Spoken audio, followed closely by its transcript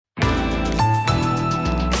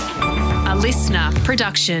listener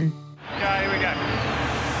production. Okay, here we go.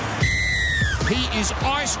 He is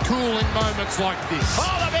ice cool in moments like this.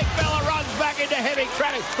 Oh, the big fella runs back into heavy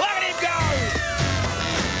traffic. Look at him go!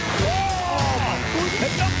 Oh,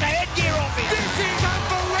 he knocked the headgear off him. This is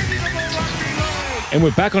unbelievable rugby league. And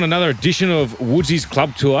we're back on another edition of Woodsy's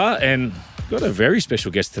Club Tour, and got a very special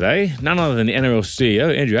guest today, none other than the NRL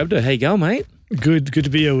CEO, Andrew Abdo. How you going, mate? Good to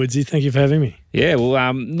be here, Woodsy. Thank you for having me. Yeah,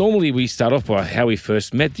 well, normally we start off by how we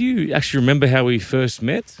first met. Do you actually remember how we first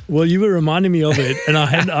met? Well, you were reminding me of it,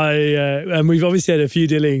 and we've obviously had a few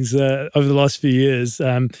dealings over the last few years.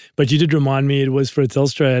 But you did remind me it was for a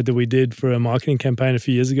Telstra ad that we did for a marketing campaign a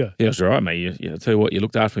few years ago. Yeah, that's all right, mate. I'll tell you what, you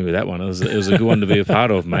looked after me with that one. It was a good one to be a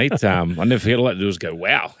part of, mate. I never forget all I had to do was go,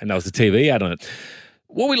 wow, and that was the TV ad on it.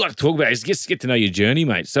 What we'd like to talk about is just get to know your journey,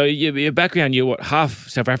 mate. So your background, you're what, half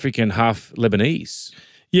South African, half Lebanese?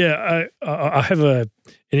 Yeah, I have an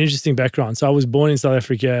interesting background. So I was born in South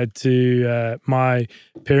Africa to my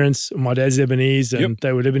parents. My dad's Lebanese, and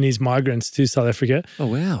they were Lebanese migrants to South Africa. Oh,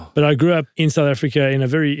 wow. But I grew up in South Africa in a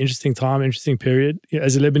very interesting time, interesting period.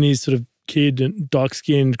 As a Lebanese sort of kid and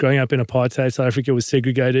dark-skinned, growing up in apartheid, South Africa was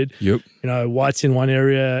segregated. Yep. You know, whites in one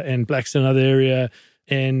area and blacks in another area.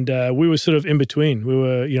 And we were sort of in between. We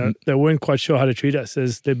were, they weren't quite sure how to treat us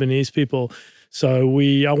as Lebanese people. So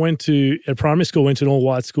I went to a primary school, went to an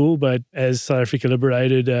all-white school, but as South Africa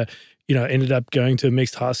liberated, ended up going to a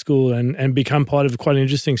mixed high school and become part of quite an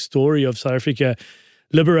interesting story of South Africa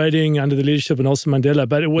liberating under the leadership of Nelson Mandela.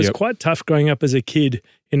 But it was quite tough growing up as a kid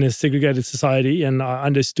in a segregated society, and I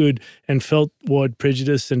understood and felt what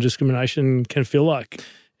prejudice and discrimination can feel like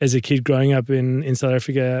as a kid growing up in South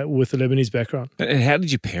Africa with a Lebanese background. And how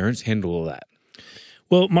did your parents handle all that?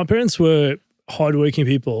 Well, my parents were hardworking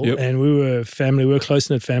people, and we were family. We were a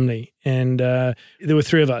close-knit family, and there were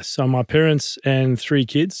three of us. So my parents and three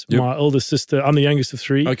kids. My older sister, I'm the youngest of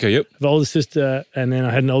three. Okay, I have an older sister, and then I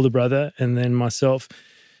had an older brother, and then myself.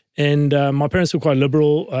 And my parents were quite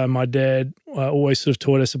liberal. My dad always sort of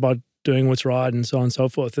taught us about doing what's right and so on and so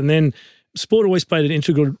forth. And then sport always played an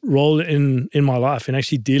integral role in my life and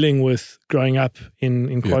actually dealing with growing up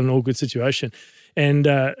in quite an awkward situation. And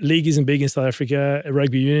league isn't big in South Africa.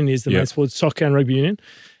 Rugby union is the main sport, soccer and rugby union.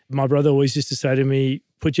 My brother always used to say to me,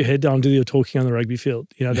 put your head down, do your talking on the rugby field.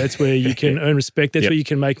 That's where you can earn respect. That's where you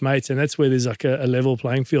can make mates. And that's where there's like a level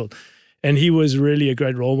playing field. And he was really a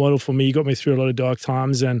great role model for me. He got me through a lot of dark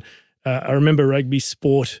times. And I remember rugby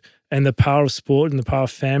sport and the power of sport and the power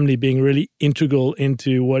of family being really integral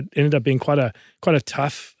into what ended up being quite a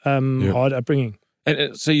tough, hard upbringing.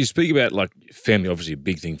 And so you speak about like family, obviously a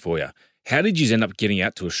big thing for you. How did you end up getting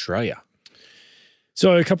out to Australia?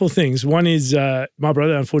 So a couple of things. One is my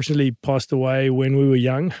brother unfortunately passed away when we were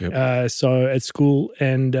young, so at school.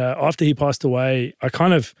 And after he passed away, I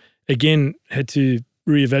kind of, again, had to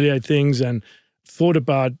reevaluate things and thought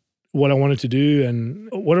about what I wanted to do and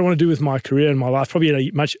what I want to do with my career and my life, probably at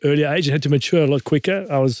a much earlier age. I had to mature a lot quicker.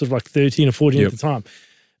 I was sort of like 13 or 14 at the time.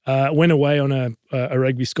 Went away on a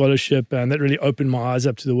rugby scholarship, and that really opened my eyes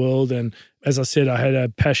up to the world. And as I said, I had a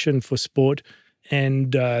passion for sport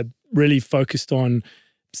and really focused on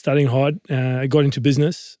studying hard. I got into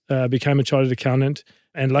business, became a chartered accountant,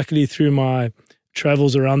 and luckily through my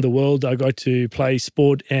travels around the world, I got to play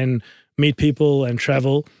sport and meet people and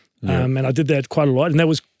travel. And I did that quite a lot, and that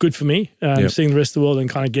was good for me, seeing the rest of the world and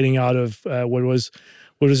kind of getting out of what was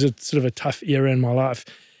a sort of a tough era in my life.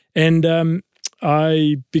 And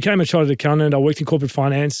I became a chartered accountant. I worked in corporate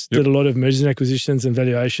finance, did a lot of mergers and acquisitions and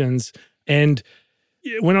valuations. And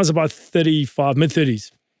when I was about 35,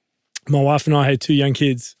 mid-30s, my wife and I had two young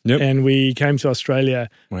kids, and we came to Australia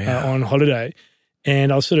on holiday.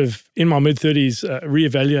 And I was sort of in my mid-30s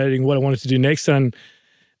reevaluating what I wanted to do next. And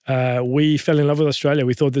we fell in love with Australia.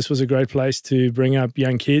 We thought this was a great place to bring up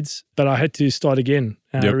young kids, but I had to start again,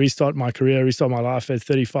 restart my career, restart my life at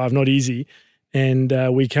 35, not easy. And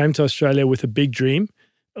we came to Australia with a big dream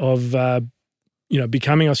of,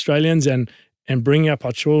 becoming Australians and bringing up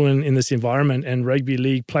our children in this environment. And rugby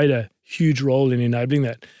league played a huge role in enabling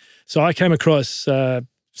that. So I came across,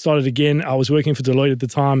 started again. I was working for Deloitte at the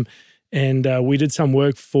time, and we did some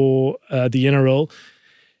work for the NRL.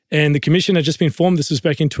 And the commission had just been formed. This was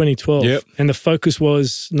back in 2012. And the focus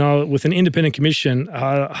was now with an independent commission,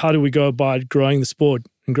 how do we go about growing the sport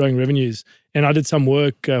and growing revenues? And I did some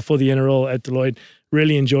work for the NRL at Deloitte,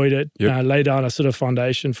 really enjoyed it, laid down a sort of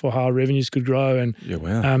foundation for how revenues could grow and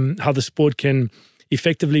how the sport can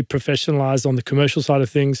effectively professionalize on the commercial side of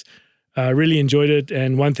things. Really enjoyed it.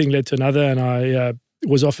 And one thing led to another. And I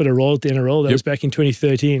was offered a role at the NRL. That was back in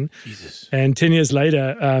 2013. Jesus. And 10 years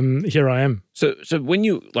later, here I am. So when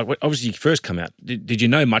you, obviously you first come out, did you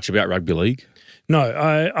know much about rugby league?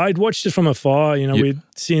 No, I'd watched it from afar. We'd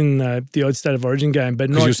seen the old State of Origin game, but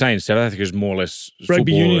Because not you were saying South Africa is more or less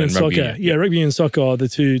rugby football union and and soccer. rugby union. Yeah, rugby union and soccer are the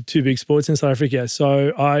two big sports in South Africa.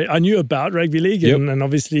 So I knew about rugby league and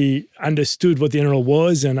obviously understood what the NRL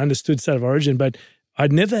was and understood State of Origin, but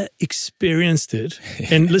I'd never experienced it.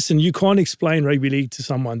 And listen, you can't explain rugby league to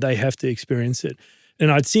someone. They have to experience it.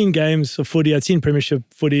 And I'd seen games of footy. I'd seen premiership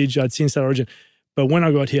footage. I'd seen State of Origin. But when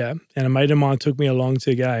I got here and a mate of mine took me along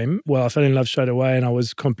to a game, well, I fell in love straight away and I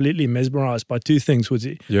was completely mesmerized by two things,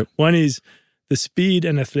 Woodsy. Yep. One is the speed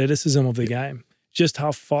and athleticism of the game, just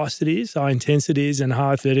how fast it is, how intense it is, and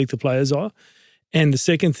how athletic the players are. And the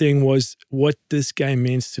second thing was what this game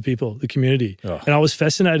means to people, the community. Oh. And I was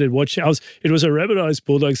fascinated watching. It was a Rabbitohs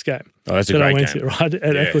Bulldogs game that's a that great I went game. to, right,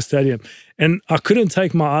 at Aqua Stadium. And I couldn't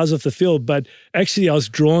take my eyes off the field, but actually I was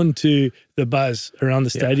drawn to the buzz around the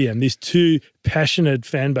stadium. These two passionate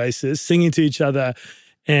fan bases singing to each other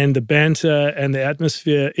and the banter and the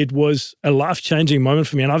atmosphere. It was a life-changing moment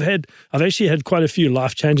for me. And I've actually had quite a few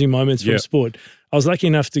life-changing moments from sport. I was lucky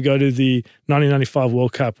enough to go to the 1995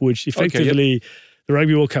 World Cup, which effectively, the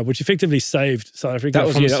Rugby World Cup, which effectively saved South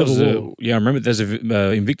Africa from the Civil War. I remember there's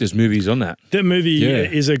Invictus movies on that. That movie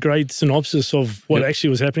is a great synopsis of what actually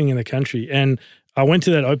was happening in the country. And I went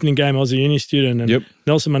to that opening game. I was a uni student, and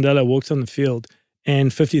Nelson Mandela walked on the field,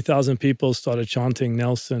 and 50,000 people started chanting,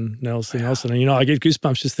 Nelson, Nelson, Nelson. And, I get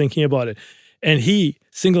goosebumps just thinking about it. And he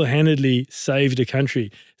single-handedly saved a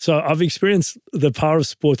country. So I've experienced the power of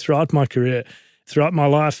sport throughout my career, throughout my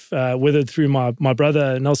life, whether through my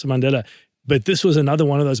brother, Nelson Mandela. But this was another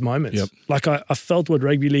one of those moments. Yep. Like I felt what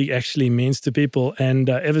rugby league actually means to people. And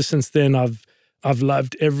ever since then, I've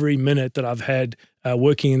loved every minute that I've had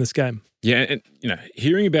working in this game. Yeah, and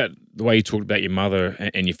hearing about the way you talked about your mother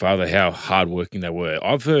and your father, how hardworking they were.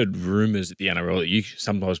 I've heard rumours at the NRL that you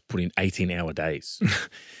sometimes put in 18-hour days.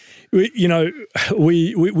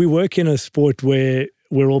 We work in a sport where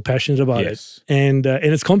we're all passionate about it, and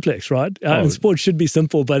it's complex, right? And sport should be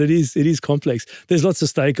simple, but it is complex. There's lots of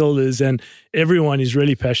stakeholders, and everyone is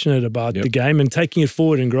really passionate about the game and taking it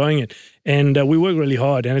forward and growing it. And we work really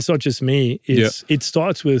hard, and it's not just me. It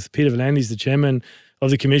starts with Peter V'landys, the chairman of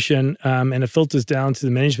the commission, and it filters down to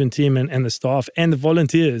the management team and the staff and the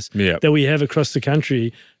volunteers that we have across the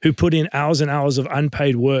country who put in hours and hours of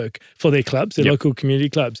unpaid work for their clubs, their local community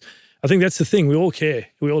clubs. I think that's the thing. We all care.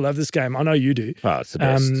 We all love this game. I know you do. Oh, it's the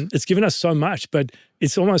best. It's given us so much, but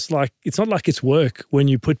it's almost like it's not like it's work when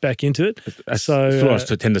you put back into it. That's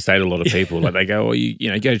what I tend to say to a lot of people. Like they go,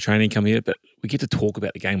 you go to training, come here, but we get to talk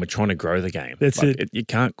about the game. We're trying to grow the game. That's it. You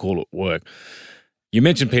can't call it work. You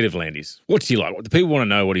mentioned Peter V'landys. What's he like? The people want to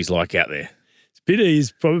know what he's like out there. Peter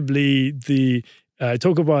is probably the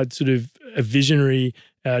talk about sort of a visionary,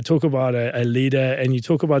 talk about a leader, and you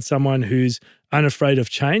talk about someone who's unafraid of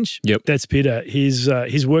change. Yep. That's Peter.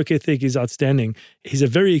 His work ethic is outstanding. He's a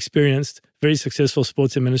very experienced, very successful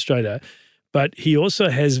sports administrator, but he also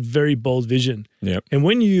has very bold vision. Yep. And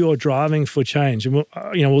when you are driving for change, and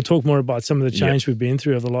we'll talk more about some of the change we've been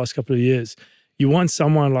through over the last couple of years, you want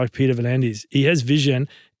someone like Peter V'landys. He has vision,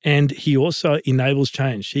 and he also enables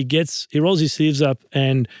change. He rolls his sleeves up,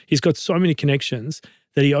 and he's got so many connections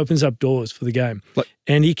that he opens up doors for the game.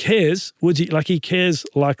 And he cares, he cares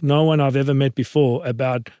like no one I've ever met before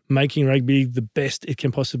about making rugby the best it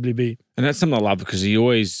can possibly be. And that's something I love because you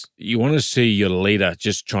want to see your leader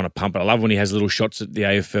just trying to pump it. I love when he has little shots at the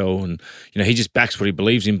AFL and, he just backs what he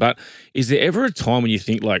believes in. But is there ever a time when you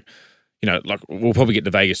think like we'll probably get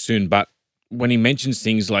to Vegas soon, but when he mentions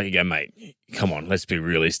things like, you go, mate, come on, let's be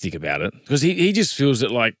realistic about it. Because he just feels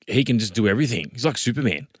that like he can just do everything. He's like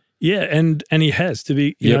Superman. Yeah, and he has to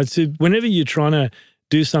be, whenever you're trying to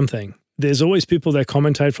do something, there's always people that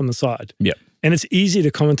commentate from the side. Yep. And it's easy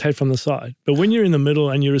to commentate from the side. But when you're in the middle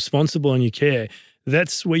and you're responsible and you care,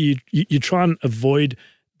 that's where you try and avoid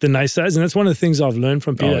the naysayers. And that's one of the things I've learned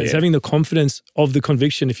from Peter is having the confidence of the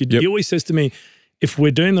conviction. He always says to me, if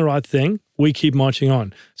we're doing the right thing, we keep marching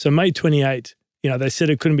on. So May 28, they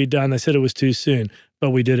said it couldn't be done. They said it was too soon,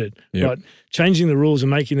 but we did it. Yep. But changing the rules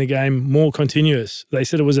and making the game more continuous, they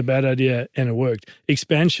said it was a bad idea and it worked.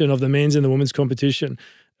 Expansion of the men's and the women's competition,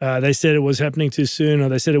 they said it was happening too soon or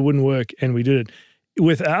they said it wouldn't work and we did it.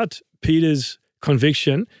 Without Peter's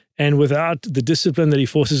conviction and without the discipline that he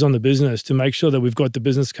forces on the business to make sure that we've got the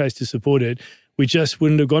business case to support it, we just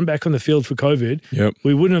wouldn't have gone back on the field for COVID. Yep.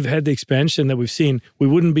 We wouldn't have had the expansion that we've seen. We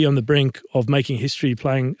wouldn't be on the brink of making history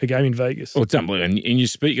playing a game in Vegas. Well, it's unbelievable. And you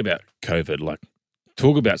speak about COVID, like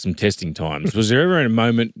talk about some testing times. Was there ever a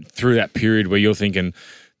moment through that period where you're thinking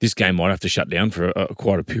this game might have to shut down for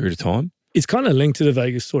quite a period of time? It's kind of linked to the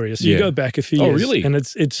Vegas story. So you go back a few years. Oh, really? And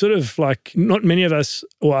it's sort of like not many of us,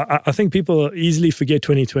 well, I think people easily forget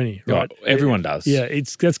 2020, right? Oh, everyone does. Yeah,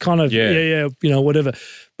 that's kind of, whatever.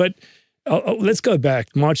 But let's go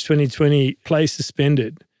back. March 2020, play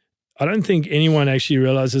suspended. I don't think anyone actually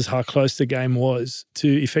realizes how close the game was to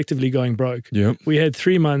effectively going broke. Yep. We had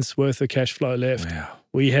 3 months worth of cash flow left. Wow.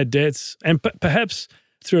 We had debts. And perhaps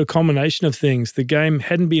through a combination of things, the game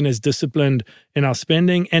hadn't been as disciplined in our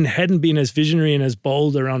spending and hadn't been as visionary and as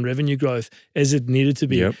bold around revenue growth as it needed to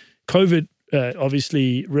be. Yep. COVID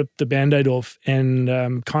obviously ripped the Band-Aid off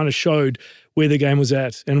and kind of showed where the game was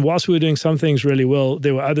at. And whilst we were doing some things really well,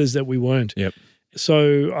 there were others that we weren't. Yep.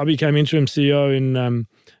 So I became interim CEO in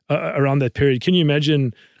around that period. Can you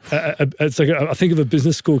imagine? It's like I think of a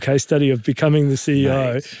business school case study of becoming the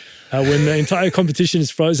CEO. When the entire competition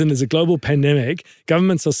is frozen, there's a global pandemic.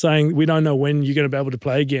 Governments are saying, we don't know when you're going to be able to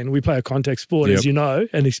play again. We play a contact sport, as you know,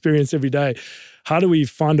 and experience every day. How do we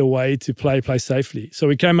find a way to play safely? So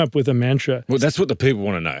we came up with a mantra. Well, that's what the people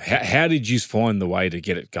want to know. How did you find the way to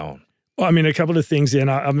get it going? Well, I mean, a couple of things there,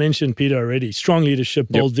 and I mentioned Peter already. Strong leadership,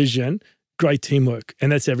 bold vision, great teamwork,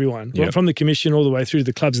 and that's everyone. Yep. From the commission all the way through to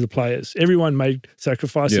the clubs, the players. Everyone made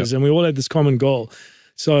sacrifices, and we all had this common goal.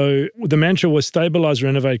 So the mantra was stabilize,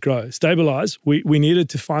 renovate, grow. Stabilize, we needed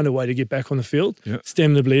to find a way to get back on the field,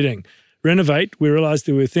 stem the bleeding. Renovate, we realized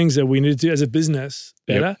there were things that we needed to do as a business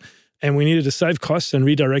better, and we needed to save costs and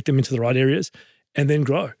redirect them into the right areas, and then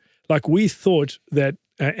grow. Like we thought that,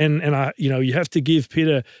 and I, you have to give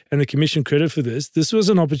Peter and the commission credit for this. This was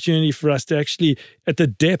an opportunity for us to actually, at the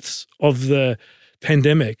depths of the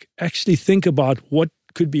pandemic, actually think about what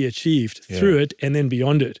could be achieved through it and then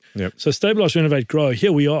beyond it. Yep. So stabilize, renovate, grow.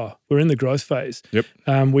 Here we are. We're in the growth phase. Yep.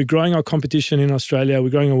 We're growing our competition in Australia. We're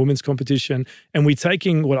growing our women's competition. And we're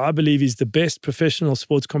taking what I believe is the best professional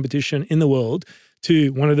sports competition in the world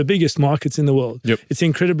to one of the biggest markets in the world. Yep. It's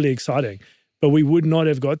incredibly exciting. But we would not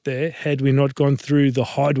have got there had we not gone through the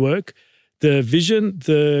hard work, the vision,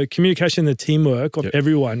 the communication, the teamwork of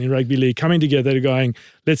everyone in rugby league coming together to going,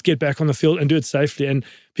 let's get back on the field and do it safely. And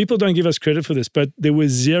people don't give us credit for this, but there were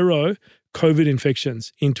 0 COVID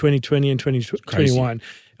infections in 2020 and 2021.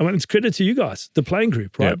 And it's credit to you guys, the playing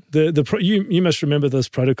group, right? You must remember those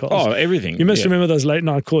protocols. Oh, everything. You must remember those late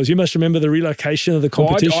night calls. You must remember the relocation of the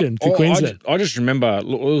competition to Queensland. I just remember, it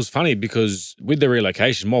was funny because with the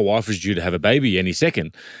relocation, my wife was due to have a baby any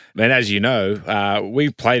second. And as you know, we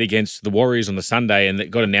played against the Warriors on the Sunday and it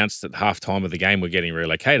got announced at halftime of the game we're getting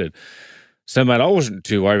relocated. So, mate, I wasn't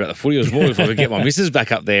too worried about the footy. It was more if I could get my missus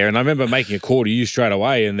back up there. And I remember making a call to you straight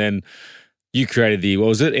away and then you created the, what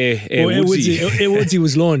was it? Air Woodsy. Air Woodsy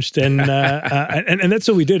was launched, and that's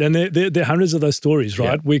what we did. And there are hundreds of those stories,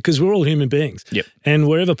 right? Because we're all human beings. Yep. And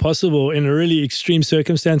wherever possible, in really extreme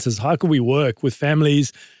circumstances, how can we work with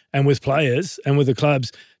families and with players and with the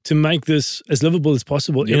clubs to make this as livable as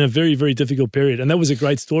possible in a very, very difficult period? And that was a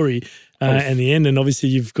great story in the end. And obviously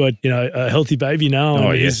you've got, a healthy baby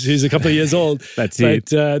now who's a couple of years old. That's it.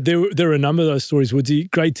 There are a number of those stories, Woodsy.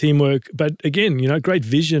 Great teamwork. But again, great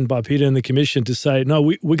vision by Peter and the commission to say, no,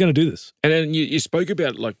 we're going to do this. And then you spoke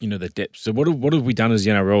about the depth. So what have we done as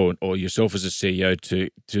the NRL or yourself as a CEO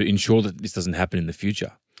to ensure that this doesn't happen in the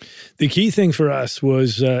future? The key thing for us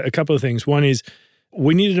was a couple of things. One is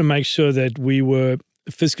we needed to make sure that we were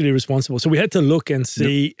fiscally responsible. So we had to look and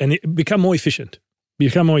see and become more efficient,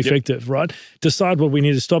 become more effective, right? Decide what we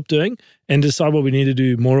need to stop doing and decide what we need to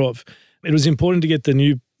do more of. It was important to get the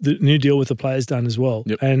new deal with the players done as well.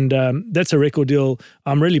 Yep. And that's a record deal.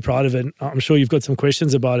 I'm really proud of it. I'm sure you've got some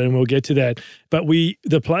questions about it and we'll get to that. But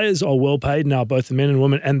the players are well paid now, both the men and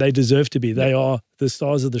women, and they deserve to be. They are the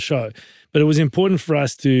stars of the show. But it was important for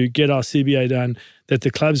us to get our CBA done, that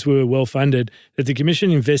the clubs were well funded, that the commission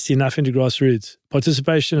invests enough into grassroots,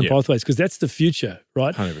 participation and pathways, because that's the future,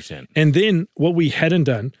 right? 100%. And then what we hadn't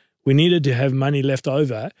done, we needed to have money left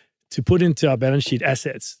over to put into our balance sheet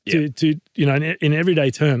assets. To in everyday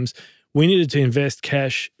terms, we needed to invest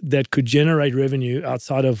cash that could generate revenue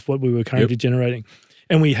outside of what we were currently generating.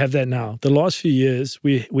 And we have that now. The last few years,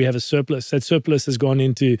 we have a surplus. That surplus has gone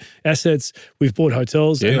into assets. We've bought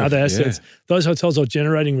hotels and other assets. Those hotels are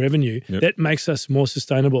generating revenue. That makes us more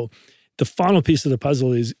sustainable. The final piece of the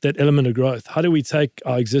puzzle is that element of growth. How do we take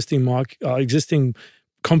our existing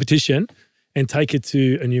competition and take it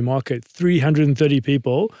to a new market? 330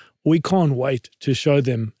 people. We can't wait to show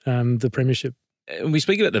them the premiership. And we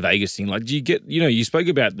speak about the Vegas thing. Like, do you get, you spoke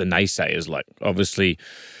about the naysayers. Like, obviously,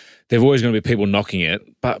 there's always going to be people knocking it.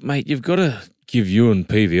 But, mate, you've got to give you and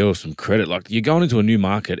PVL some credit. Like, you're going into a new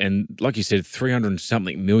market, and like you said,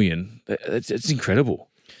 300-something million. It's incredible.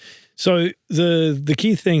 So the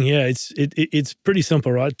key thing here, it's pretty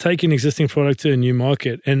simple, right? Take an existing product to a new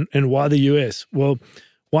market, and why the US? Well,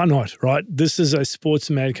 why not, right? This is a sports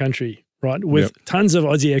mad country, right? With tons of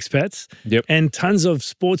Aussie expats and tons of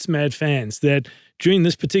sports mad fans that during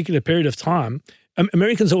this particular period of time,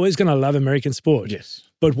 Americans are always going to love American sport. Yes.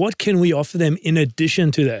 But what can we offer them in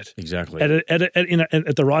addition to that? Exactly. At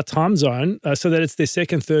the right time zone, so that it's their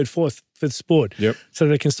second, third, fourth, fifth sport. Yep. So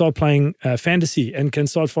they can start playing fantasy and can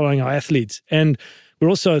start following our athletes. And we're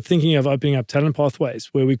also thinking of opening up talent pathways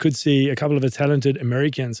where we could see a couple of talented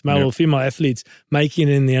Americans, male or female athletes, making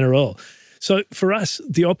it in the NRL. So for us,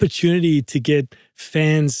 the opportunity to get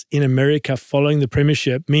fans in America following the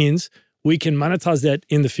Premiership means we can monetize that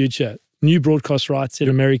in the future. New broadcast rights in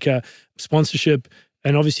America, sponsorship,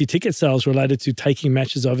 and obviously ticket sales related to taking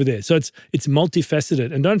matches over there. So it's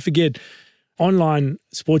multifaceted. And don't forget, online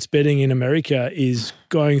sports betting in America is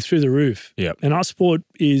going through the roof. Yep. And our sport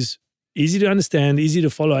is easy to understand, easy to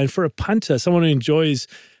follow. And for a punter, someone who enjoys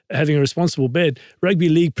having a responsible bet, rugby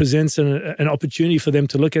league presents an opportunity for them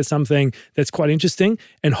to look at something that's quite interesting.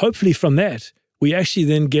 And hopefully from that, we actually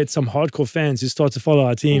then get some hardcore fans who start to follow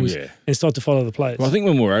our teams and start to follow the players. Well, I think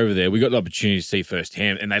when we were over there, we got the opportunity to see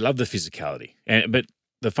firsthand, and they love the physicality. But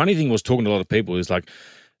the funny thing was, talking to a lot of people is like,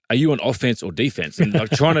 are you on offense or defense? And like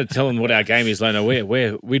trying to tell them what our game is, like, no,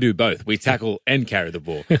 we do both. We tackle and carry the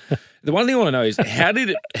ball. The one thing I want to know is how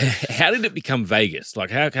did it become Vegas? Like,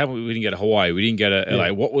 how we didn't go to Hawaii? We didn't go to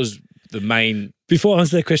LA. What was the main? Before I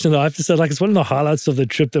answer that question, though, I have to say, like, it's one of the highlights of the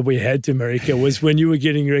trip that we had to America was when you were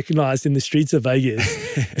getting recognized in the streets of Vegas.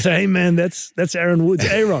 So, hey, man, that's Aaron Woods.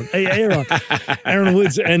 Aaron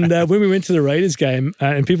Woods. And when we went to the Raiders game,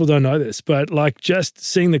 and people don't know this, but like just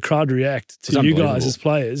seeing the crowd react to you guys as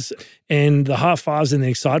players and the high fives and the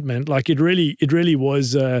excitement, like it really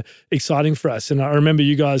was exciting for us. And I remember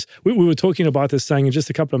you guys, we were talking about this, saying in just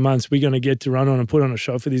a couple of months, we're going to get to run on and put on a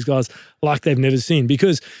show for these guys like they've never seen.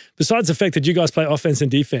 Because besides the fact that you guys play offense and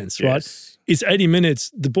defense, right? It's 80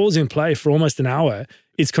 minutes. The ball's in play for almost an hour.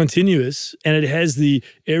 It's continuous, and it has the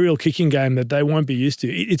aerial kicking game that they won't be used to.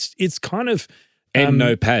 It's kind of and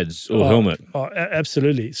no pads or helmet.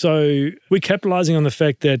 Absolutely. So we're capitalizing on the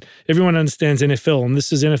fact that everyone understands NFL, and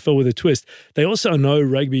this is NFL with a twist. They also know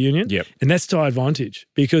rugby union, and that's to our advantage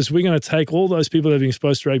because we're going to take all those people that have been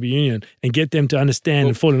exposed to rugby union and get them to understand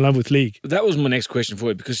and fall in love with league. That was my next question for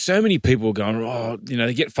you, because so many people are going,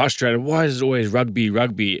 they get frustrated. Why is it always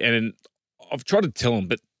rugby? And I've tried to tell them,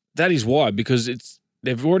 but that is why, because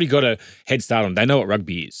they've already got a head start on. They know what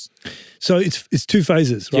rugby is. So it's two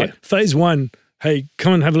phases, right? Yeah. Phase one, hey,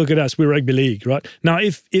 come and have a look at us. We're rugby league, right? Now,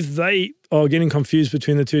 if they are getting confused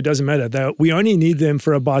between the two, it doesn't matter. We only need them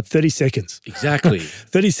for about 30 seconds. Exactly.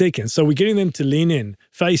 30 seconds. So we're getting them to lean in.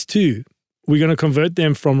 Phase two, we're going to convert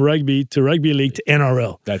them from rugby to rugby league to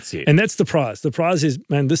NRL. That's it. And that's the prize. The prize is,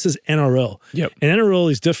 man, this is NRL. Yep. And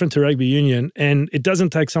NRL is different to rugby union, and it doesn't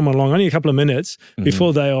take someone long, only a couple of minutes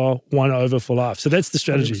before they are won over for life. So that's the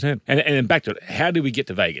strategy. 100%. And back to it, how did we get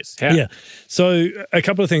to Vegas? Yeah. So a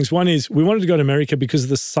couple of things. One is we wanted to go to America because of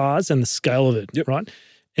the size and the scale of it, right?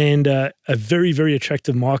 And a very, very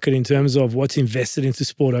attractive market in terms of what's invested into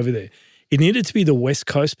sport over there. It needed to be the West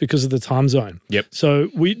Coast because of the time zone. Yep. So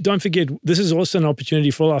we don't forget, this is also an opportunity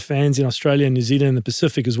for all our fans in Australia and New Zealand and the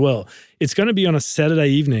Pacific as well. It's going to be on a Saturday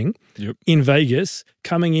evening in Vegas,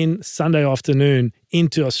 coming in Sunday afternoon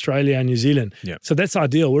into Australia and New Zealand. Yep. So that's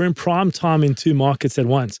ideal. We're in prime time in two markets at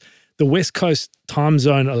once. The West Coast time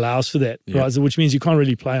zone allows for that, right? Which means you can't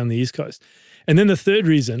really play on the East Coast. And then the third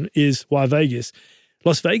reason is why Vegas.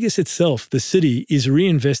 Las Vegas itself, the city, is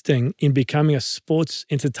reinvesting in becoming a sports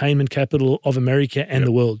entertainment capital of America and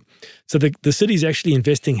the world. So the city is actually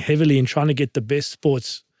investing heavily in trying to get the best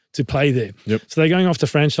sports to play there. So they're going after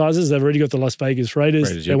franchises. They've already got the Las Vegas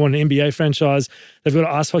Raiders. They want an NBA franchise. They've got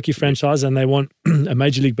an ice hockey franchise, and they want a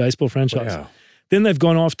Major League Baseball franchise. Wow. Then they've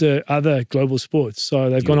gone after other global sports. So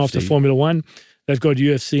they've gone after Formula One. They've got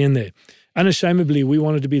UFC in there. Unashamedly, we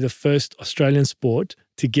wanted to be the first Australian sport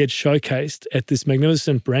to get showcased at this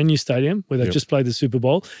magnificent brand new stadium where they've just played the Super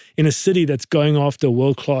Bowl in a city that's going after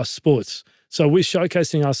world-class sports. So we're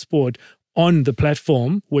showcasing our sport on the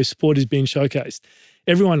platform where sport is being showcased.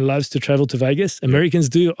 Everyone loves to travel to Vegas. Americans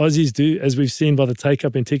do, Aussies do, as we've seen by the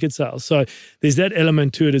take-up in ticket sales. So there's that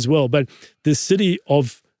element to it as well. But the city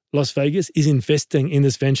of Las Vegas is investing in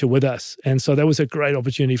this venture with us. And so that was a great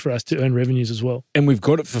opportunity for us to earn revenues as well. And we've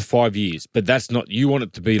got it for 5 years, but that's not, you want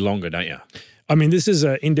it to be longer, don't you? I mean, this is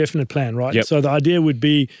an indefinite plan, right? So the idea would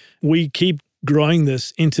be we keep growing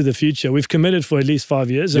this into the future. We've committed for at least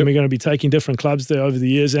 5 years, and we're going to be taking different clubs there over the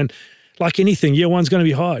years. And like anything, year one's going to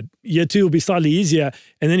be hard. Year two will be slightly easier.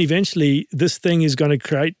 And then eventually this thing is going to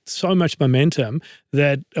create so much momentum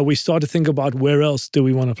that we start to think about where else do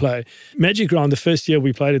we want to play. Magic Ground, the first year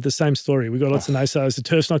we played it, the same story. We got lots of naysayers. The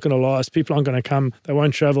turf's not going to last. People aren't going to come. They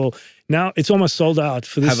won't travel. Now it's almost sold out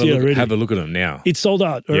for this year already. Have a look at them now. It's sold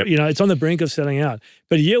out. Or, it's on the brink of selling out.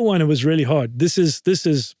 But year one, it was really hard. This is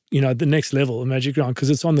the next level of Magic Ground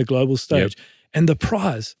because it's on the global stage. And the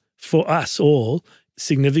prize for us all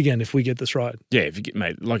significant if we get this right. Yeah, if you get,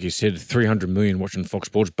 mate, like you said, 300 million watching Fox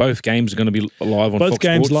Sports. Both games are going to be live on Fox Sports. Both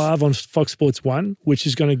games live on Fox Sports 1, which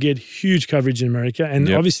is going to get huge coverage in America. And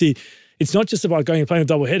obviously, it's not just about going and playing a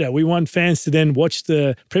doubleheader. We want fans to then watch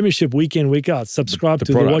the Premiership week in, week out, subscribe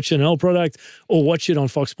to the Watch NRL product, or watch it on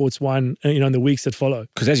Fox Sports 1, in the weeks that follow.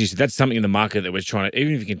 Because as you said, that's something in the market that we're trying to,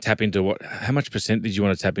 even if you can tap into how much percent did you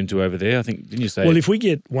want to tap into over there? I think, didn't you say? Well, if we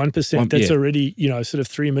get 1%, that's already, sort of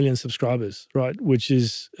 3 million subscribers, right? Which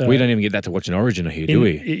is... we don't even get that to watch an Origin here, do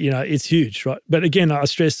we? It's huge, right? But again, I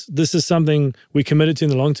stress, this is something we committed to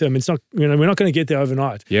in the long term. It's not, we're not going to get there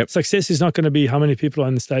overnight. Success is not going to be how many people are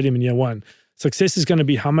in the stadium in year one. Success is going to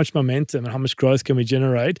be how much momentum and how much growth can we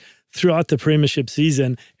generate throughout the Premiership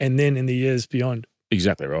season and then in the years beyond.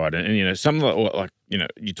 Exactly right. And something like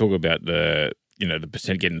you talk about the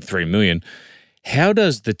percent getting 3 million. How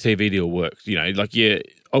does the TV deal work?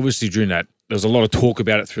 Obviously during that, there was a lot of talk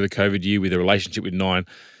about it through the COVID year with the relationship with Nine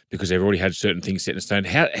because they've already had certain things set in stone.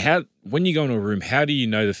 How when you go into a room, how do you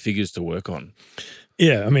know the figures to work on?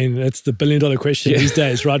 Yeah, I mean, that's the billion-dollar question these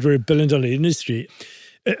days, right? We're a billion-dollar industry.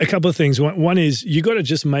 A couple of things. One is you got to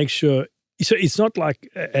just make sure. So it's not like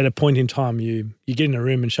at a point in time you get in a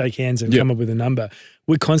room and shake hands and come up with a number.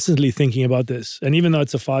 We're constantly thinking about this. And even though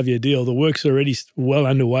it's a 5-year deal, the work's already well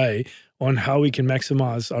underway on how we can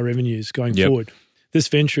maximize our revenues going forward. This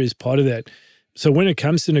venture is part of that. So when it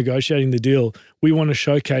comes to negotiating the deal, we want to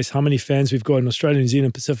showcase how many fans we've got in Australia, New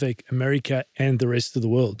Zealand, Pacific, America, and the rest of the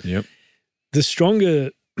world. The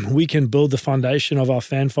stronger we can build the foundation of our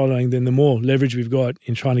fan following, then the more leverage we've got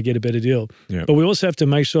in trying to get a better deal. But we also have to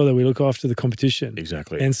make sure that we look after the competition.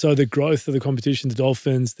 Exactly. And so the growth of the competition, the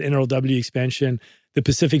Dolphins, the NRLW expansion, the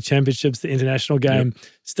Pacific Championships, the international game,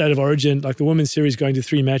 State of Origin, like the Women's Series going to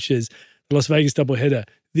 3 matches, the Las Vegas doubleheader.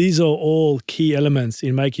 These are all key elements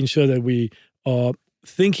in making sure that we are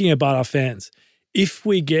thinking about our fans. If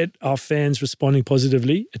we get our fans responding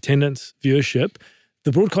positively, attendance, viewership,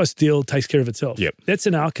 the broadcast deal takes care of itself. That's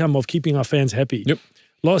an outcome of keeping our fans happy.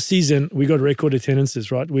 Last season, we got record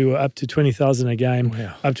attendances, right? We were up to 20,000 a game,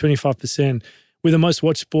 up 25%. We're the most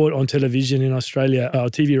watched sport on television in Australia. Our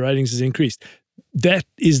TV ratings has increased. That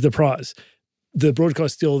is the prize. The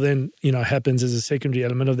broadcast deal then, happens as a secondary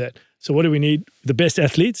element of that. So what do we need? The best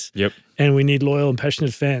athletes, and we need loyal and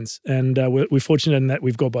passionate fans. And we're fortunate in that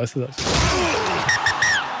we've got both of those.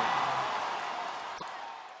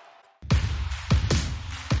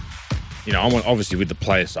 Obviously with the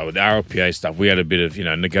player side, with the RLPA stuff, we had a bit of,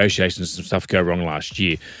 negotiations, some stuff go wrong last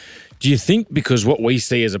year. Do you think because what we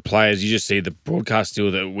see as a players, you just see the broadcast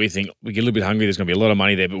deal that we think we get a little bit hungry, there's going to be a lot of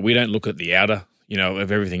money there, but we don't look at the outer,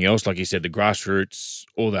 of everything else, like you said, the grassroots,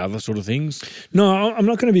 all the other sort of things? No, I'm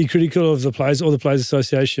not going to be critical of the players or the Players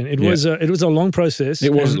Association. It was a long process.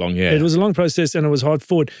 It was long, It was a long process and it was hard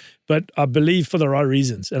fought, but I believe for the right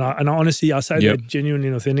reasons. And I honestly, I say that genuinely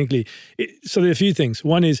and authentically. So there are a few things.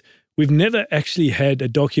 One is, we've never actually had a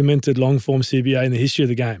documented long-form CBA in the history of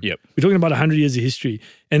the game. We're talking about 100 years of history.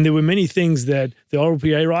 And there were many things that the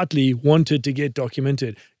RLPA rightly wanted to get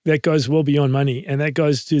documented. That goes well beyond money. And that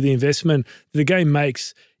goes to the investment the game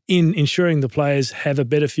makes in ensuring the players have a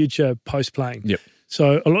better future post-playing.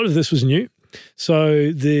 So a lot of this was new.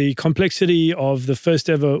 So the complexity of the first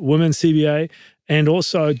ever women's CBA and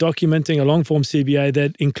also documenting a long-form CBA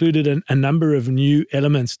that included a number of new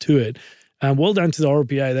elements to it. Well done to the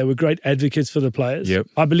RLPA. They were great advocates for the players.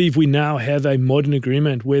 I believe we now have a modern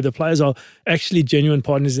agreement where the players are actually genuine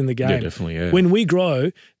partners in the game. Definitely, When we grow,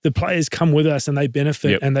 the players come with us and they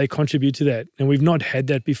benefit and they contribute to that. And we've not had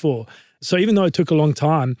that before. So even though it took a long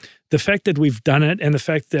time, the fact that we've done it and the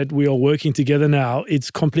fact that we are working together now,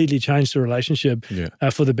 it's completely changed the relationship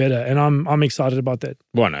for the better. And I'm excited about that.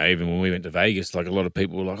 Well, no, even when we went to Vegas, like a lot of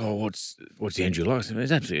people were like, "Oh, what's Andrew like?" I said,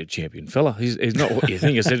 he's absolutely a champion fella. He's not what you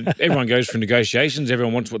think. I said, everyone goes through negotiations.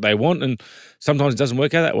 Everyone wants what they want. And sometimes it doesn't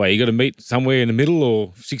work out that way. You got to meet somewhere in the middle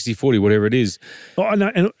or 60-40, whatever it is. Oh,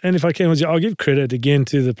 no, and if I can, I'll give credit again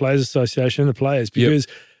to the Players Association and the players because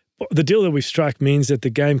the deal that we've struck means that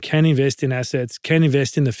the game can invest in assets, can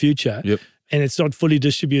invest in the future. and it's not fully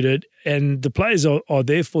distributed. And the players are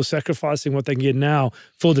therefore sacrificing what they can get now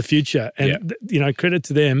for the future. And, credit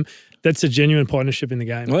to them. That's a genuine partnership in the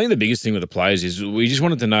game. Well, I think the biggest thing with the players is we just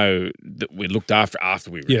wanted to know that we're looked after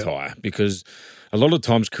we retire, because a lot of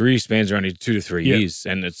times career spans are only 2 to 3 years.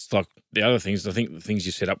 And it's like the other things, I think the things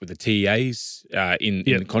you set up with the TEAs in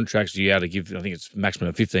the contracts, you're able to give, I think it's maximum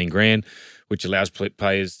of 15 grand, which allows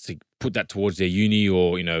players to put that towards their uni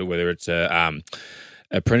or, whether it's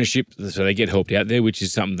apprenticeship, so they get helped out there, which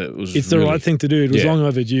is something that was It's the right thing to do. It was long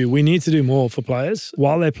overdue. We need to do more for players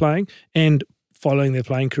while they're playing and following their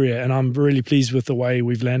playing career. And I'm really pleased with the way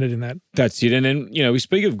we've landed in that. That's it. And then, we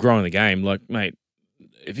speak of growing the game. Like, mate,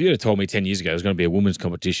 if you had told me 10 years ago it was going to be a women's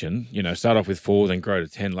competition, start off with 4, then grow to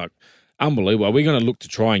 10, like, unbelievable. Are we going to look to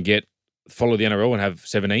try and follow the NRL and have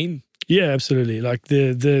 17? Yeah, absolutely. Like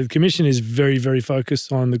the commission is very, very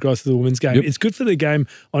focused on the growth of the women's game. It's good for the game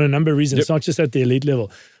on a number of reasons. It's not just at the elite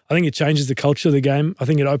level. I think it changes the culture of the game. I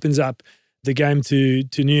think it opens up the game to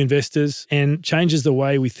new investors and changes the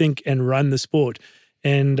way we think and run the sport.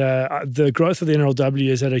 And the growth of the NRLW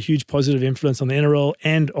has had a huge positive influence on the NRL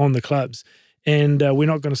and on the clubs. And we're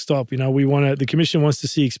not going to stop. The commission wants to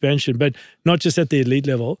see expansion, but not just at the elite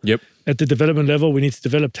level. At the development level, we need to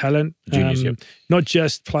develop talent, juniors, not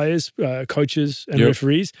just players, coaches and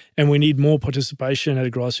referees. And we need more participation at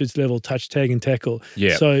a grassroots level, touch, tag and tackle.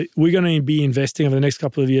 So we're going to be investing over the next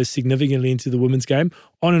couple of years significantly into the women's game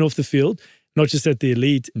on and off the field, not just at the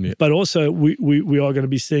elite, but also we are going to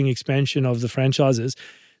be seeing expansion of the franchises.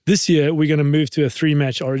 This year, we're going to move to a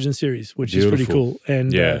 3-match Origin series, which is pretty cool.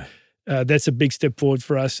 And that's a big step forward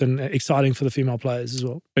for us and exciting for the female players as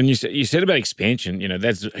well. And you said about expansion,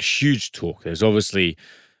 that's a huge talk. There's obviously,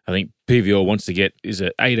 I think PVL wants to get, is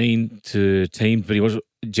it 18 to teams, but he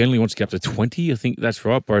generally wants to get up to 20, I think that's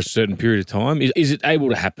right, by a certain period of time. Is it able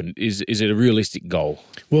to happen? Is it a realistic goal?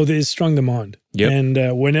 Well, there's strong demand. And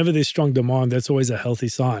whenever there's strong demand, that's always a healthy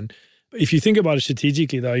sign. If you think about it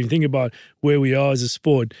strategically, though, you think about where we are as a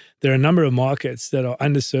sport, there are a number of markets that are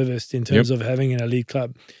underserviced in terms of having an elite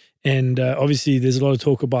club. And obviously, there's a lot of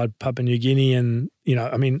talk about Papua New Guinea, and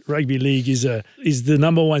rugby league is the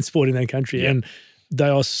number one sport in that country, and they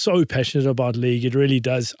are so passionate about league. It really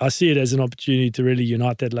does. I see it as an opportunity to really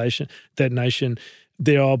unite that nation.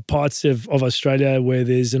 There are parts of Australia where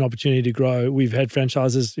there's an opportunity to grow. We've had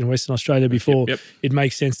franchises in Western Australia before. It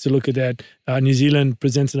makes sense to look at that. New Zealand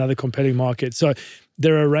presents another compelling market. So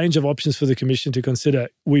there are a range of options for the commission to consider.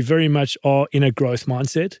 We very much are in a growth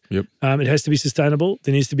mindset. It has to be sustainable.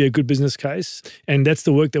 There needs to be a good business case. And that's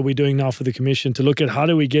the work that we're doing now for the commission, to look at how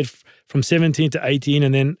do we get from 17 to 18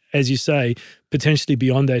 and then, as you say, potentially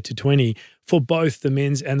beyond that to 20 for both the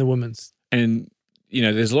men's and the women's. And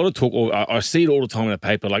there's a lot of talk, or I see it all the time in the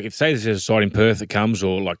paper. Like, if say there's a side in Perth that comes,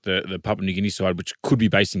 or like the Papua New Guinea side, which could be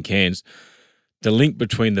based in Cairns, the link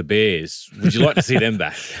between the Bears, would you like to see them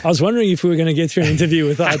back? I was wondering if we were going to get through an interview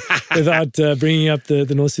without bringing up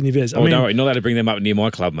the North Sydney Bears. No, you're not allowed to bring them up near my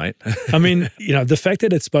club, mate. I mean, the fact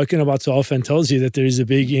that it's spoken about so often tells you that there is a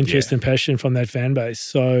big interest and passion from that fan base.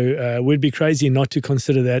 So we'd be crazy not to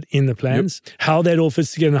consider that in the plans. How that all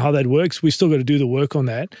fits together and how that works, we still got to do the work on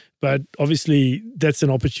that. But obviously, that's an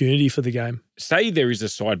opportunity for the game. Say there is a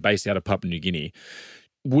side based out of Papua New Guinea.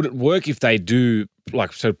 Would it work if they do,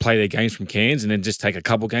 play their games from Cairns and then just take a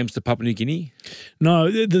couple games to Papua New Guinea?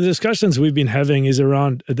 No, the discussions we've been having is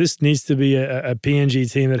around this needs to be a PNG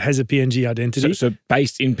team that has a PNG identity. So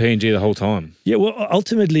based in PNG the whole time? Yeah, well,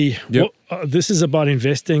 ultimately, this is about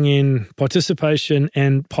investing in participation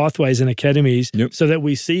and pathways and academies so that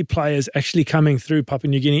we see players actually coming through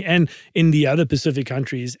Papua New Guinea and in the other Pacific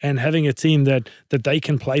countries and having a team that they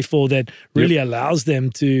can play for that really allows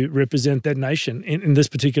them to represent that nation, in this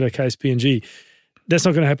particular case, PNG. That's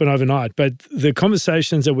not going to happen overnight, but the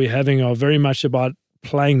conversations that we're having are very much about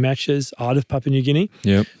playing matches out of Papua New Guinea.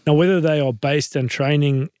 Now, whether they are based and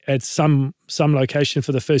training at some location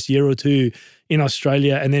for the first year or two in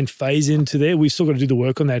Australia and then phase into there, we've still got to do the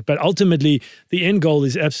work on that. But ultimately, the end goal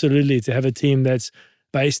is absolutely to have a team that's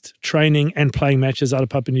based, training and playing matches out of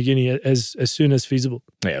Papua New Guinea as soon as feasible.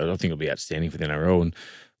 Yeah, I think it'll be outstanding for the NRL. And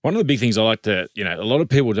one of the big things I like to, a lot of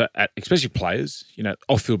people, especially players,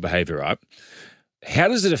 off-field behaviour, right? How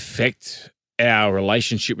does it affect our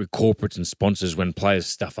relationship with corporates and sponsors when players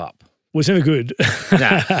stuff up? Well, it's never good.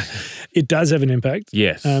 Nah. It does have an impact.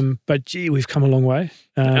 Yes. But gee, we've come a long way.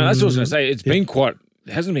 And that's what I was going to say. It's been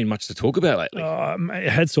there hasn't been much to talk about lately.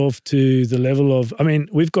 Hats off to the level of,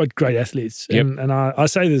 we've got great athletes. And I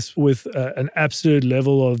say this with an absolute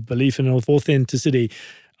level of belief and authenticity.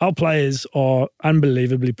 Our players are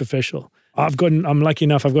unbelievably professional. I'm lucky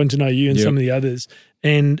enough, I've gotten to know you and some of the others.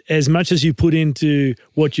 And as much as you put into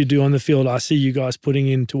what you do on the field, I see you guys putting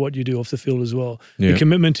into what you do off the field as well. The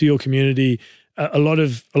commitment to your community. A lot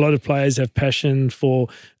of players have passion for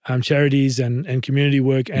charities and community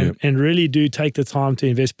work and really do take the time to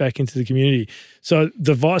invest back into the community. So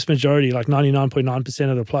the vast majority, like 99.9%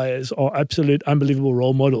 of the players, are absolute unbelievable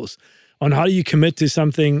role models on how do you commit to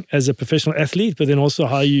something as a professional athlete, but then also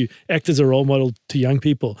how you act as a role model to young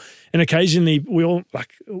people. And occasionally we all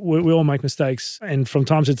make mistakes, and from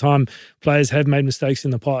time to time players have made mistakes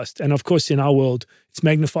in the past. And of course in our world it's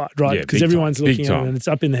magnified, right? Because everyone's looking at it and it's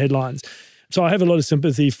up in the headlines. So I have a lot of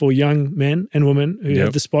sympathy for young men and women who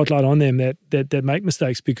have the spotlight on them that make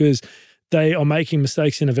mistakes, because they are making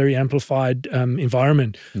mistakes in a very amplified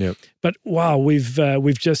environment. But wow,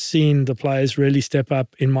 we've just seen the players really step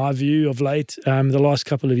up, in my view, of late. The last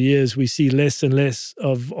couple of years, we see less and less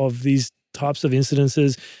of these types of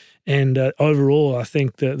incidences. And overall, I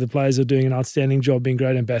think the players are doing an outstanding job being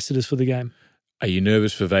great ambassadors for the game. Are you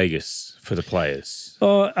nervous for Vegas, for the players?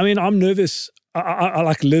 I mean, I'm nervous. I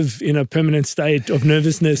like live in a permanent state of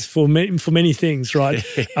nervousness for many things, right?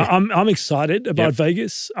 I'm excited about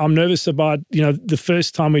Vegas. I'm nervous about, the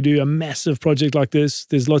first time we do a massive project like this,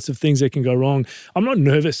 there's lots of things that can go wrong. I'm not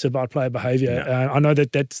nervous about player behavior. I know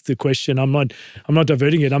that's the question. I'm not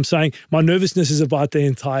diverting it. I'm saying my nervousness is about the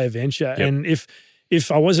entire venture. And if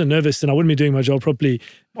I wasn't nervous, then I wouldn't be doing my job properly.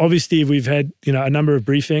 Obviously, we've had, a number of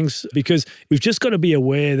briefings, because we've just got to be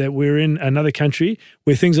aware that we're in another country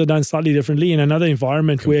where things are done slightly differently, in another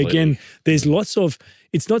environment where, again, there's lots of,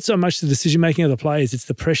 it's not so much the decision-making of the players, it's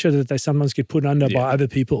the pressure that they sometimes get put under by other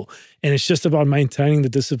people. And it's just about maintaining the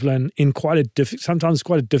discipline in sometimes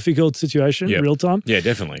quite a difficult situation in real time. Yeah,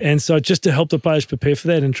 definitely. And so just to help the players prepare for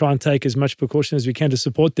that and try and take as much precaution as we can to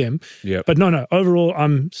support them. But no, overall,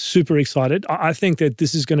 I'm super excited. I think that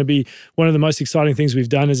this is going to be one of the most exciting things we've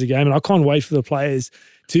done as a game, and I can't wait for the players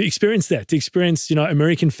to experience that,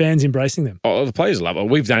 American fans embracing them. Oh, the players love it.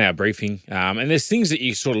 We've done our briefing, and there's things that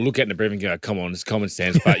you sort of look at in the briefing and go, come on, it's common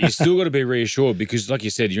sense, but you still got to be reassured, because like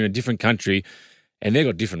you said, you're in a different country and they've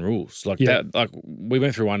got different rules. Like we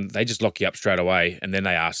went through one, they just lock you up straight away and then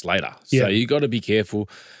they ask later. So you got to be careful.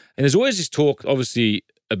 And there's always this talk, obviously,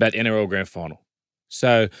 about NRL Grand Final.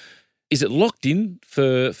 So is it locked in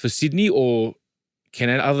for Sydney, or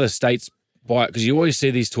can other states buy it? Because you always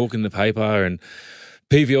see these talk in the paper and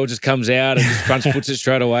PVL just comes out and just front foots it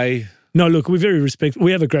straight away. No, look, we're very respectful.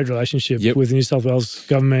 We have a great relationship with the New South Wales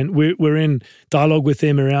government. We're in dialogue with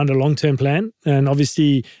them around a long-term plan. And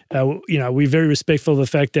obviously, we're very respectful of the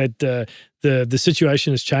fact that the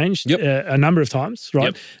situation has changed a number of times,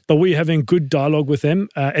 right? But we're having good dialogue with them.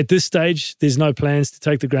 At this stage, there's no plans to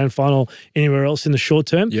take the grand final anywhere else in the short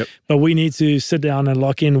term. But we need to sit down and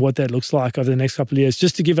lock in what that looks like over the next couple of years,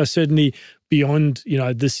 just to give us certainty beyond,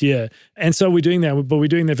 this year. And so we're doing that, but we're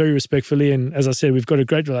doing that very respectfully. And as I said, we've got a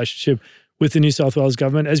great relationship with the New South Wales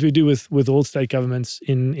government, as we do with all state governments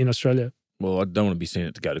in Australia. Well, I don't want to be seeing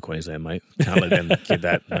it to go to Queensland, mate. Can't let them get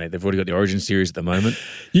that, mate. They've already got the Origin series at the moment.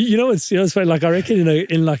 It's funny. Like, I reckon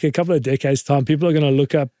in like a couple of decades' time, people are going to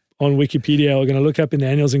look up on Wikipedia, or going to look up in the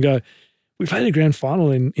annals and go, we played a grand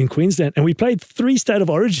final in Queensland, and we played 3 State of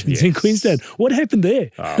Origins in Queensland. What happened there?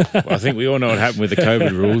 Well, I think we all know what happened with the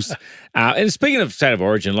COVID rules. And speaking of State of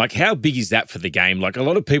Origin, like, how big is that for the game? Like, a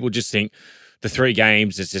lot of people just think the 3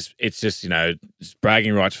 games, it's just it's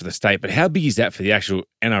bragging rights for the state. But how big is that for the actual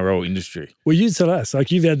NRL industry? Well, you tell us.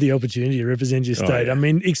 Like, you've had the opportunity to represent your state. I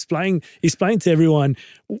mean, explain to everyone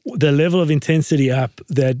the level of intensity up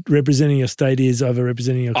that representing your state is over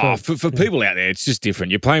representing your club. For people out there, it's just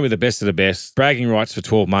different. You're playing with the best of the best, bragging rights for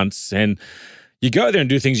 12 months, and you go there and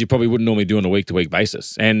do things you probably wouldn't normally do on a week-to-week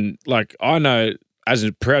basis. And, like, I know, as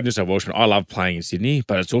a proud New South Welshman, I love playing in Sydney,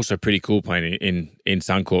 but it's also pretty cool playing in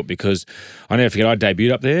Suncorp, because I never forget I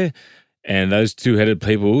debuted up there, and those 2-headed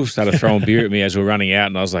people started throwing beer at me as we were running out,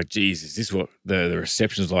 and I was like, geez, is this what the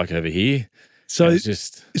reception's like over here? So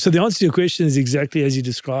the answer to your question is exactly as you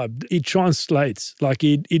described. It translates. Like,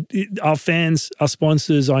 our fans, our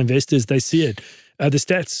sponsors, our investors, they see it. The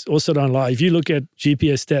stats also don't lie. If you look at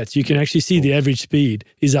GPS stats, you can actually see the average speed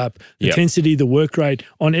is up. The intensity, the work rate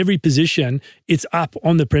on every position, it's up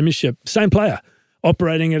on the premiership. Same player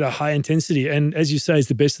operating at a high intensity. And as you say, it's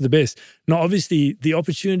the best of the best. Now, obviously, the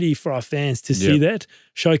opportunity for our fans to see that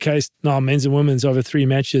showcased men's and women's over 3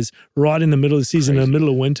 matches right in the middle of the season, in the middle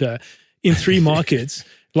of winter, in 3 markets.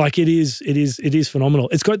 Like, it is phenomenal.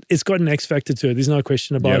 It's got an X factor to it. There's no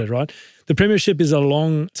question about it, right? The premiership is a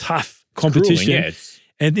long, tough competition. Grueling,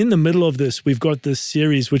 and in the middle of this, we've got this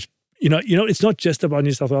series which it's not just about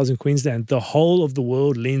New South Wales and Queensland. The whole of the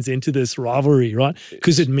world leans into this rivalry, right?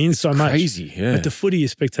 Because it means so much. Crazy, yeah. But the footy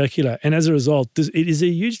is spectacular, and as a result, it is a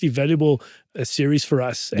hugely valuable series for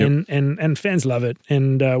us, and fans love it.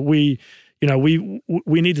 And we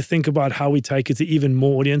need to think about how we take it to even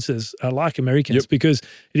more audiences like Americans, because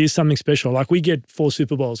it is something special. Like, we get 4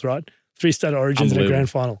 Super Bowls, right? 3 state origins and a grand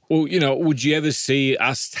final. Well, would you ever see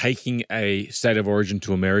us taking a state of origin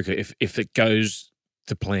to America if it goes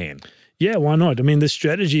to plan? Yeah, why not? I mean, the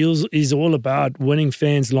strategy is all about winning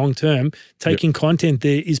fans long term. Taking content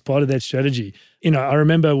there is part of that strategy. I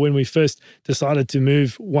remember when we first decided to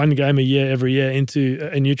move one game a year every year into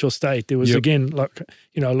a neutral state, there was, again, like,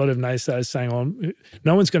 a lot of naysayers saying, oh,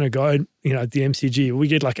 no one's going to go, at the MCG. We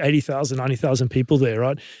get like 80,000, 90,000 people there,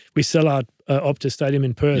 right? We sell out Optus Stadium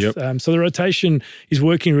in Perth. So the rotation is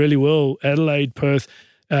working really well. Adelaide, Perth,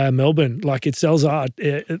 Melbourne, like, it sells out.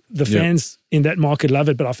 The fans in that market love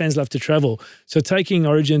it, but our fans love to travel. So taking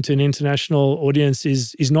Origin to an international audience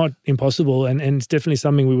is not impossible, and it's definitely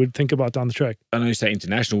something we would think about down the track. I know you say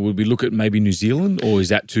international. Would we look at maybe New Zealand, or is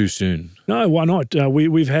that too soon? No, why not?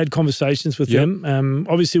 We've had conversations with them.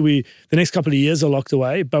 Obviously, the next couple of years are locked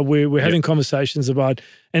away, but we're having conversations about,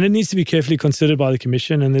 and it needs to be carefully considered by the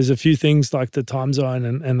commission, and there's a few things like the time zone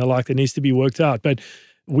and the like that needs to be worked out. But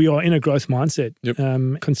we are in a growth mindset.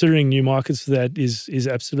 Considering new markets for that is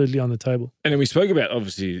absolutely on the table. And then we spoke about,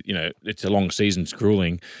 obviously, it's a long season, it's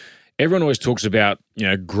grueling. Everyone always talks about,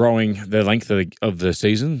 growing the length of the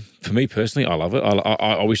season. For me personally, I love it.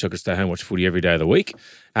 I wish I could stay home and watch footy every day of the week.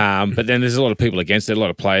 But then there's a lot of people against it. A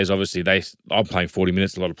lot of players, obviously, I'm playing 40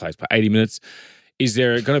 minutes. A lot of players play 80 minutes. Is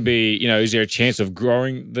there going to be, is there a chance of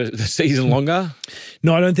growing the season longer?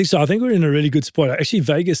 No, I don't think so. I think we're in a really good spot. Actually,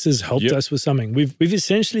 Vegas has helped us with something. We've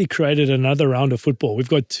essentially created another round of football. We've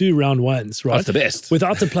got 2 round ones, right? That's the best.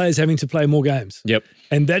 Without the players having to play more games.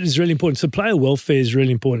 And that is really important. So player welfare is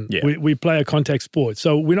really important. We play a contact sport.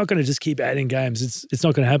 So we're not going to just keep adding games. It's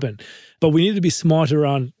not going to happen. But we need to be smart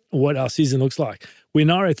around what our season looks like. We're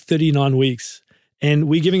now at 39 weeks, and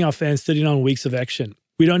we're giving our fans 39 weeks of action.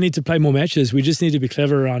 We don't need to play more matches. We just need to be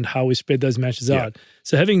clever around how we spread those matches out.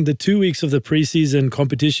 So having the 2 weeks of the preseason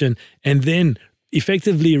competition, and then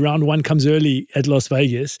effectively round 1 comes early at Las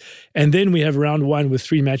Vegas, and then we have round 1 with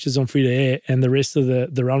 3 matches on free to air and the rest of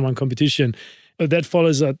the round 1 competition. That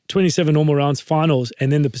follows 27 normal rounds, finals,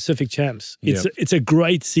 and then the Pacific Champs. It's a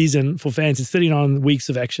great season for fans. It's 39 weeks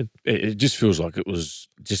of action. It just feels like it was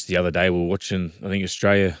just the other day we were watching, I think,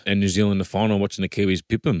 Australia and New Zealand in the final, watching the Kiwis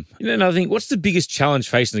pip them. And I think, what's the biggest challenge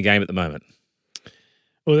facing the game at the moment?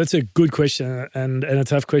 Well, that's a good question and a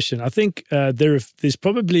tough question. I think there's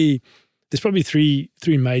probably three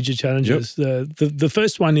major challenges. The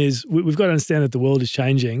first one is we've got to understand that the world is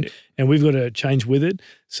changing and we've got to change with it.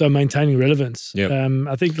 So maintaining relevance.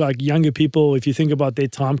 I think, like, younger people, if you think about their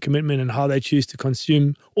time commitment and how they choose to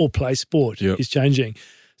consume or play sport is changing.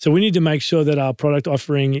 So we need to make sure that our product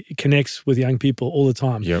offering connects with young people all the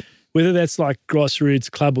time. Whether that's like grassroots,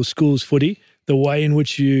 club or schools footy, the way in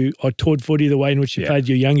which you are taught footy, the way in which you played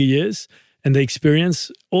your younger years, and the experience,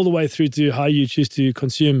 all the way through to how you choose to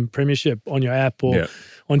consume Premiership on your app or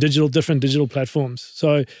on different digital platforms.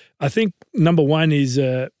 So I think number one is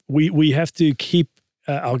we have to keep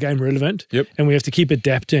our game relevant, and we have to keep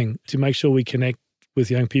adapting to make sure we connect with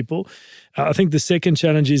young people. I think the second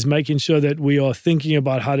challenge is making sure that we are thinking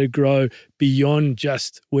about how to grow beyond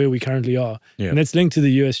just where we currently are. And that's linked to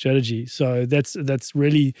the US strategy. So that's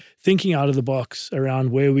really thinking out of the box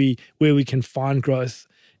around where we can find growth.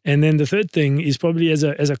 And then the third thing is probably as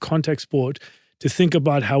a contact sport, to think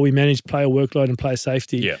about how we manage player workload and player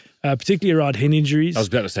safety, particularly around head injuries. I was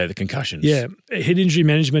about to say the concussions. Head injury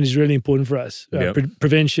management is really important for us.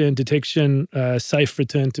 Prevention, detection, safe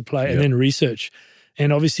return to play, and then research.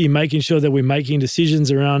 And obviously making sure that we're making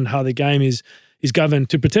decisions around how the game is governed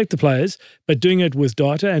to protect the players, but doing it with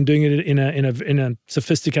data and doing it in a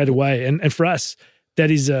sophisticated way. And for us, that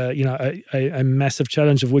is a massive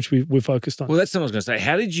challenge of which we're focused on. Well, that's what I was going to say.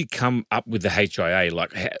 How did you come up with the HIA?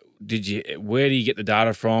 Like, where do you get the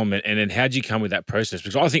data from, and then how did you come with that process?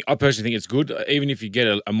 Because I personally think it's good. Even if you get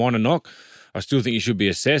a minor knock, I still think you should be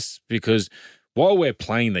assessed, because while we're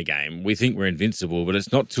playing the game, we think we're invincible, but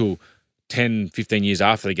it's not till 10, 15 years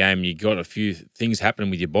after the game, you got a few things happening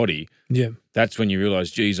with your body. That's when you realise,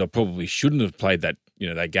 geez, I probably shouldn't have played that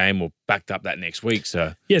game or backed up that next week.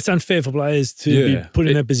 So yeah, it's unfair for players to be put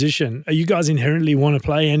in that position. You guys inherently want to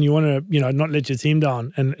play, and you want to, not let your team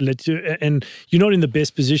down, and you're not in the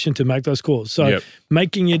best position to make those calls. So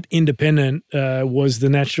making it independent was the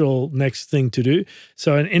natural next thing to do.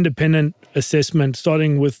 So an independent assessment,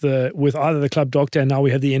 starting with either the club doctor, and now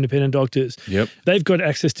we have the independent doctors. They've got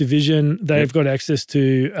access to vision. They've got access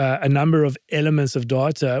to a number of elements of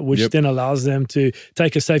data, which then allows them to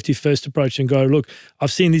take a safety first approach and go, look,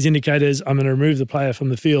 I've seen these indicators. I'm going to remove the player from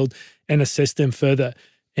the field and assess them further.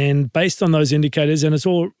 And based on those indicators, and it's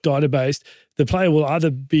all data-based, the player will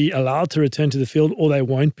either be allowed to return to the field or they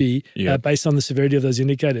won't be based on the severity of those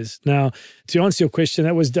indicators. Now, to answer your question,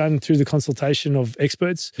 that was done through the consultation of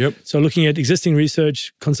experts. So looking at existing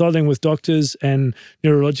research, consulting with doctors and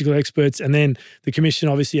neurological experts, and then the commission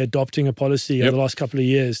obviously adopting a policy over the last couple of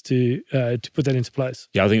years to put that into place.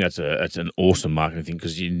 Yeah, I think that's an awesome marketing thing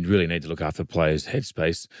because you really need to look after players'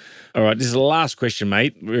 headspace. All right, this is the last question,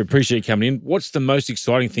 mate. We appreciate you coming in. What's the most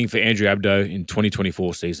exciting thing for Andrew Abdo in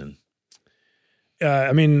 2024 season?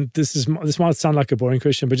 This might sound like a boring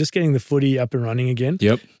question, but just getting the footy up and running again.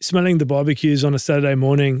 Smelling the barbecues on a Saturday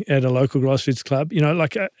morning at a local grassroots club.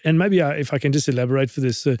 And maybe if I can just elaborate for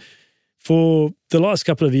this. For the last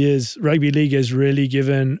couple of years, rugby league has really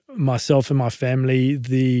given myself and my family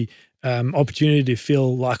the opportunity to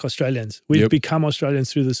feel like Australians. We've become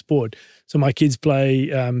Australians through the sport. So my kids play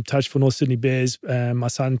touch for North Sydney Bears. My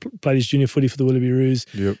son played his junior footy for the Willoughby Roos.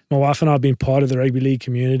 My wife and I have been part of the rugby league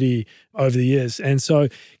community over the years. And so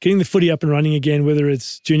getting the footy up and running again, whether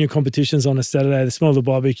it's junior competitions on a Saturday, the smell of the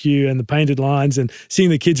barbecue and the painted lines and seeing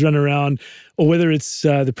the kids run around, or whether it's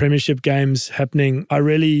the premiership games happening, I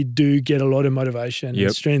really do get a lot of motivation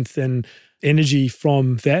and strength and energy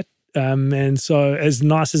from that. And so as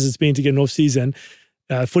nice as it's been to get an off-season,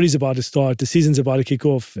 footy's about to start, the season's about to kick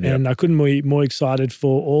off, and I couldn't be more excited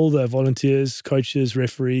for all the volunteers, coaches,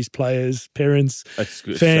 referees, players, parents,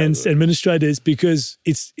 fans, administrators, because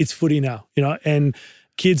it's footy now, and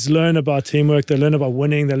kids learn about teamwork, they learn about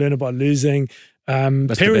winning, they learn about losing.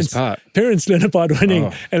 That's the best part. Parents learn about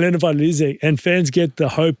winning and learn about losing, and fans get the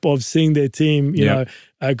hope of seeing their team,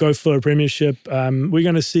 go for a premiership. We're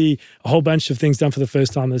going to see a whole bunch of things done for the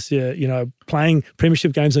first time this year, playing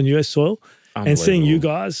premiership games on US soil and seeing you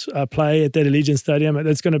guys play at that Allegiant Stadium.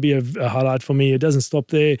 That's going to be a highlight for me. It doesn't stop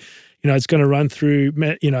there. It's going to run through,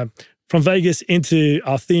 from Vegas into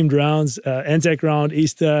our themed rounds, Anzac round,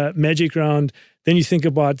 Easter, Magic round. Then you think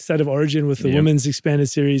about State of Origin with the women's expanded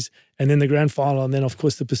series, and then the grand final, and then, of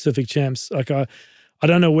course, the Pacific champs. I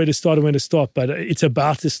don't know where to start and when to stop, but it's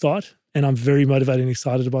about to start, and I'm very motivated and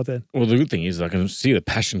excited about that. Well, the good thing is I can see the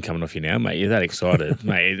passion coming off you now, mate. You're that excited,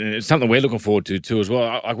 mate. And it's something we're looking forward to too as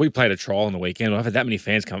well. We played a trial on the weekend. I've had that many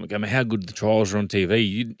fans come and go, how good the trials are on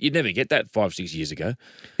TV. You'd never get that 5-6 years ago.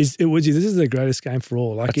 Woodsy, this is the greatest game for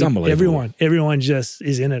all. It's unbelievable. Everyone just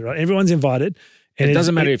is in it, right? Everyone's invited. And it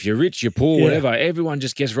doesn't matter if you're rich, you're poor, whatever. Everyone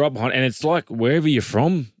just gets right behind. And it's like wherever you're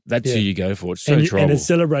from, that's who you go for. It's so tribal. And it's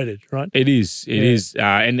celebrated, right? It is. It is.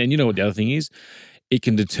 And you know what the other thing is? It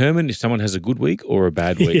can determine if someone has a good week or a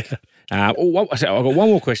bad week. I've got one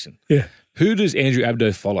more question. Who does Andrew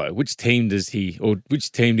Abdo follow? Which team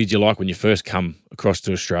which team did you like when you first come across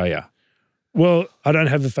to Australia? Well, I don't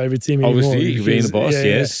have a favourite team anymore. Obviously, you're being the boss,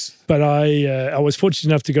 yes. But I was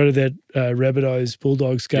fortunate enough to go to that Rabbitohs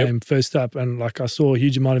Bulldogs game first up, and I saw a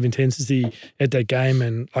huge amount of intensity at that game,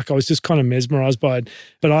 and I was just kind of mesmerised by it.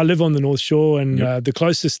 But I live on the North Shore, and the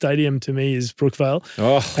closest stadium to me is Brookvale.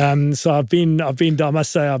 So I've been down. I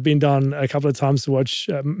must say I've been down a couple of times to watch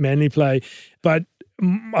Manly play, but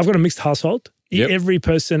I've got a mixed household. Every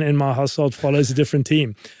person in my household follows a different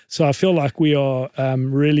team. So I feel like we are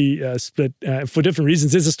really split for different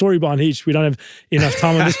reasons. There's a story behind each. We don't have enough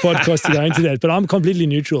time on this podcast to go into that, but I'm completely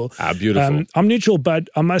neutral. Beautiful. I'm neutral, but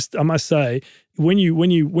I must say, when you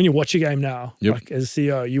watch a game now, like as a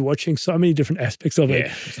CEO, you're watching so many different aspects of it.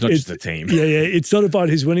 It's not just the team. It's not about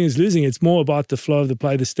who's winning, who's losing. It's more about the flow of the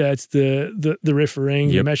play, the stats, the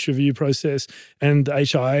refereeing, the match review process, and the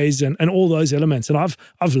HIAs and all those elements. And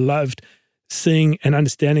I've loved seeing and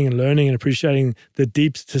understanding and learning and appreciating the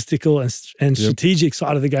deep statistical and strategic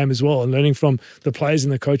side of the game as well, and learning from the players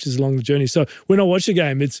and the coaches along the journey. So when I watch a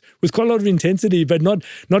game, it's with quite a lot of intensity, but not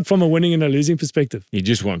from a winning and a losing perspective. You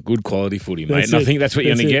just want good quality footy, mate. And I think that's what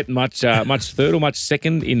you're going to get. Much third or much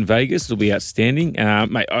second in Vegas. It'll be outstanding.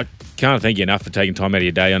 Mate, I can't thank you enough for taking time out of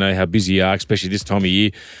your day. I know how busy you are, especially this time of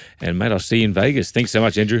year. And, mate, I'll see you in Vegas. Thanks so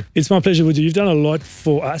much, Andrew. It's my pleasure, Woodsy. You've done a lot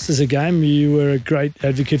for us as a game. You were a great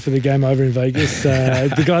advocate for the game over in Vegas.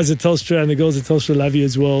 The guys at Telstra and the girls at Telstra love you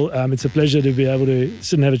as well. It's a pleasure to be able to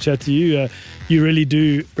sit and have a chat to you. You really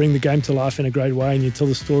do bring the game to life in a great way, and you tell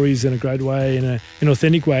the stories in a great way, in an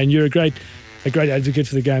authentic way. And you're a great advocate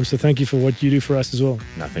for the game. So thank you for what you do for us as well.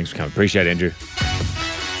 No, thanks for coming. Appreciate it, Andrew.